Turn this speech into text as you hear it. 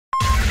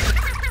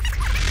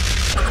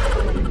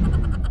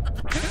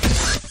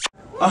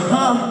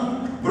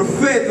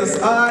Profetas,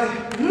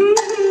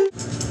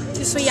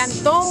 Yo soy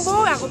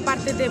Antombo, hago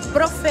parte de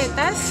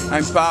Profetas.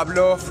 I'm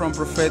Pablo from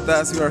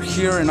Profetas. We are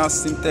here in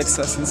Austin,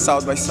 Texas, in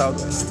South by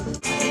Southwest.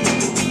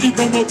 Y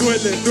como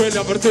duele, duele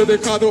haberte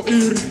dejado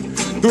ir.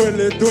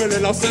 Duele, duele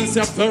la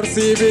ausencia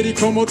percibir. Y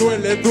como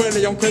duele,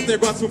 duele y aunque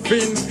llegó a su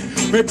fin,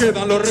 me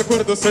quedan los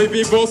recuerdos, soy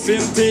vivo sin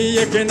ti. Y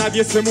es que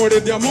nadie se muere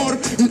de amor,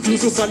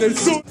 incluso sale el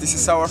sol. This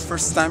is our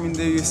first time in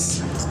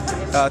this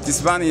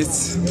band.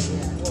 It's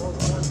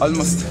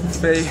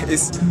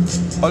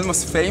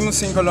almost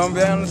famous in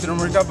Colombia and Latin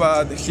America,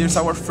 but here's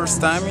our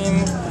first time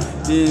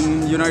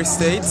in United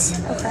States.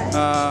 Okay.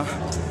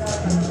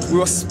 We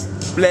was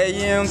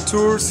playing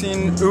tours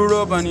in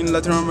Europe and in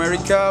Latin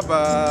America,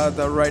 but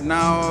right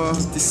now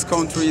this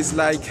country is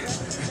like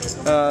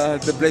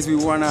the place we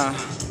wanna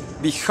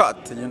be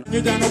hot, you know? Yo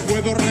ya no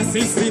puedo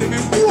resistirme.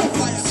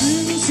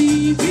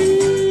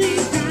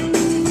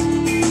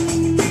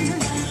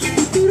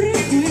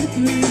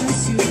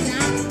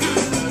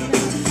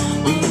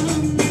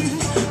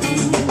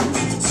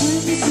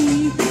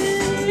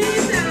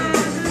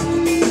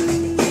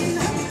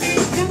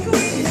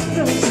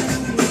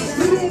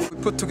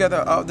 Put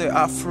together all the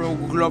Afro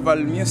global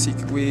music.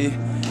 We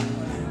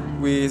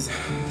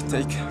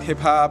take hip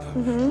hop,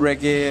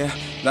 reggae,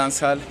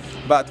 dancehall,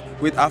 but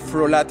with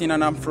Afro Latin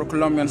and Afro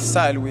Colombian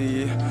style.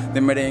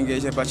 The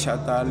merengue, the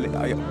bachata,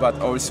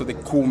 but also the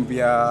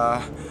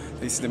cumbia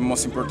is the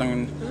most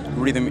important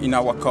rhythm in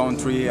our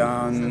country,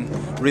 and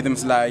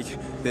rhythms like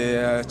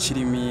the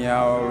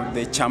chirimia or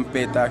the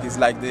champeta is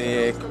like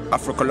the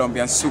Afro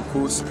Colombian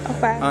sucus,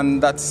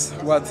 and that's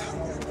what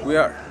we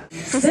are.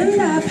 Stand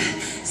up,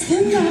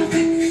 stand up,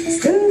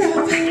 stand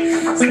up,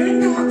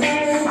 stand up,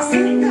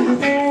 stand up.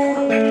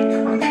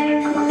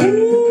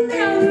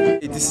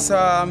 This is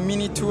a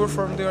mini tour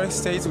from the United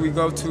States. We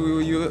go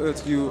to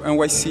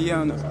NYC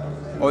and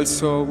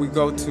also we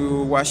go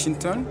to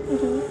Washington.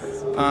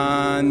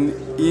 And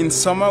in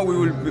summer we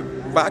will be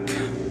back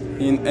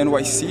in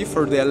NYC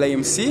for the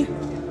LAMC,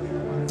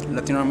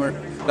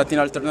 Latin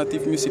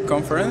Alternative Music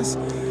Conference.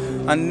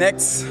 And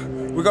next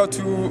we go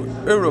to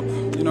Europe.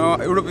 You know,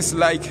 Europe is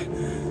like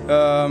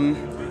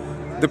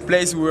the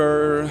place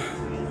where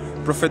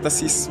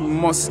Profetas is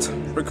most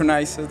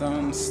recognized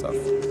and stuff.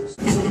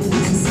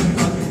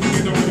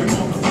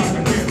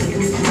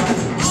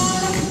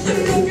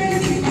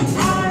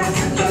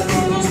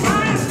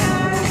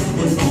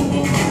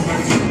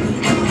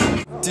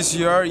 This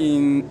year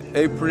in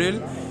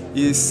April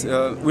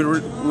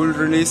we'll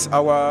release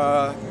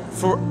our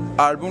fourth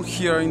album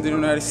here in the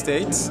United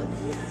States,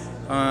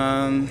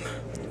 and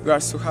we are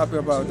so happy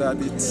about that.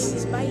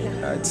 It's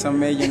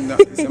amazing.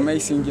 It's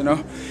amazing, you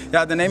know.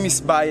 Yeah, the name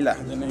is Baila,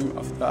 the name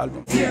of the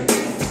album.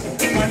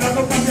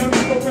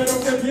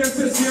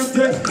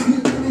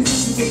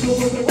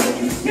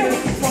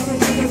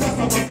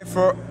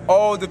 For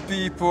all the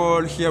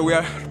people here, we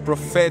are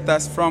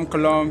Profetas from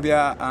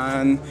Colombia,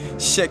 and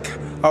check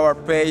our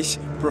page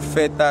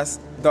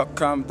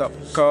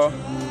profetas.com.co.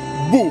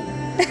 Boom!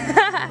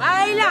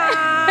 Baila!